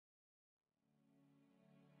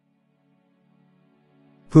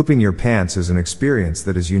Pooping your pants is an experience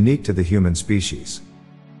that is unique to the human species.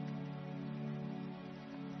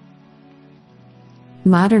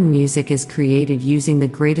 Modern music is created using the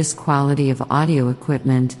greatest quality of audio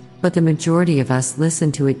equipment, but the majority of us listen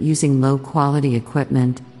to it using low-quality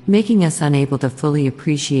equipment, making us unable to fully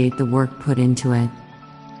appreciate the work put into it.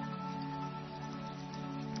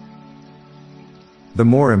 The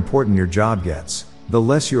more important your job gets, the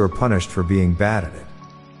less you are punished for being bad at it.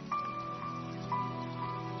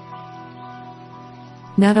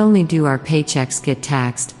 Not only do our paychecks get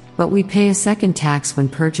taxed, but we pay a second tax when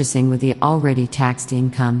purchasing with the already taxed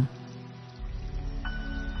income.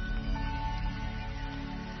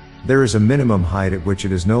 There is a minimum height at which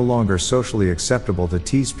it is no longer socially acceptable to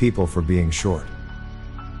tease people for being short.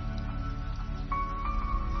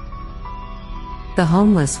 The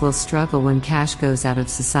homeless will struggle when cash goes out of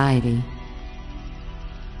society.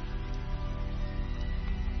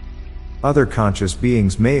 Other conscious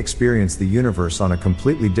beings may experience the universe on a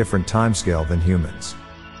completely different timescale than humans.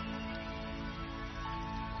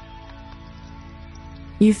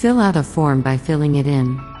 You fill out a form by filling it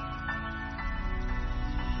in.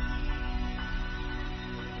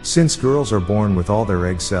 Since girls are born with all their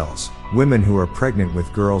egg cells, women who are pregnant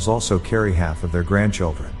with girls also carry half of their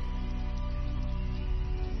grandchildren.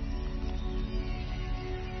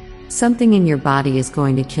 Something in your body is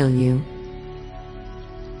going to kill you.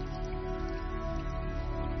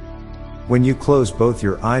 When you close both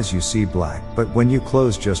your eyes you see black, but when you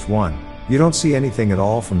close just one, you don't see anything at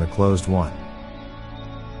all from the closed one.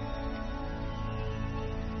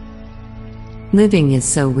 Living is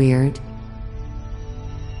so weird.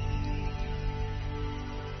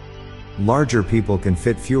 Larger people can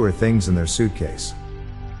fit fewer things in their suitcase.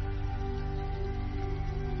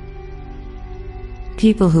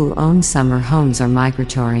 People who own summer homes are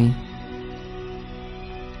migratory.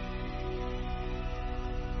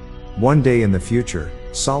 One day in the future,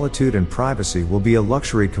 solitude and privacy will be a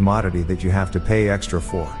luxury commodity that you have to pay extra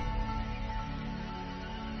for.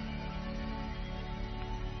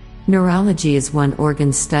 Neurology is one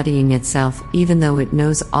organ studying itself, even though it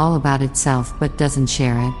knows all about itself but doesn't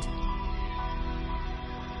share it.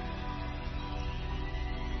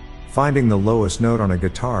 Finding the lowest note on a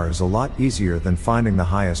guitar is a lot easier than finding the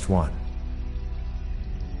highest one.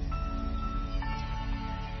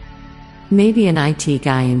 Maybe an IT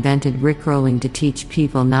guy invented rickrolling to teach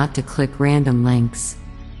people not to click random links.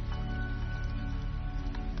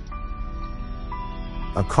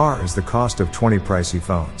 A car is the cost of 20 pricey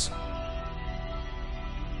phones.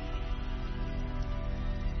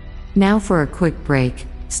 Now for a quick break,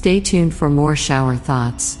 stay tuned for more shower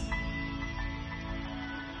thoughts.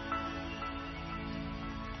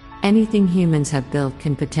 Anything humans have built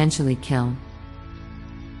can potentially kill.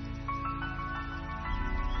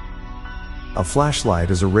 A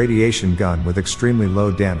flashlight is a radiation gun with extremely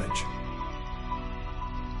low damage.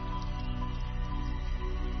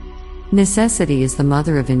 Necessity is the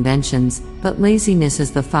mother of inventions, but laziness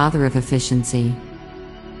is the father of efficiency.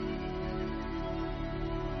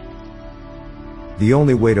 The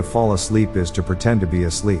only way to fall asleep is to pretend to be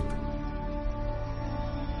asleep.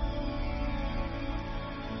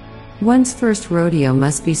 One's first rodeo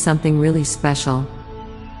must be something really special.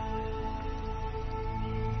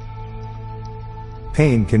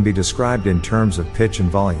 Pain can be described in terms of pitch and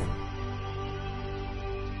volume.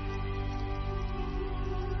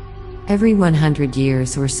 Every 100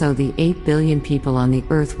 years or so, the 8 billion people on the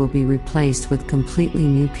earth will be replaced with completely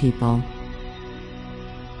new people.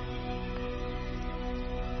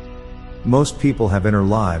 Most people have inner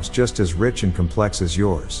lives just as rich and complex as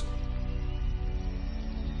yours.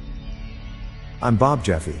 I'm Bob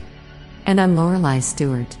Jeffy. And I'm Lorelei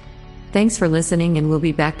Stewart. Thanks for listening, and we'll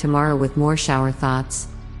be back tomorrow with more shower thoughts.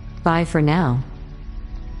 Bye for now.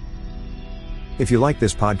 If you like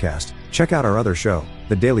this podcast, check out our other show,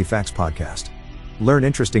 the Daily Facts Podcast. Learn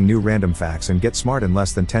interesting new random facts and get smart in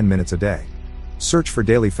less than 10 minutes a day. Search for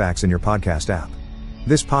Daily Facts in your podcast app.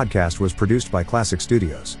 This podcast was produced by Klassic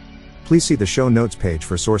Studios. Please see the show notes page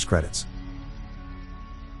for source credits.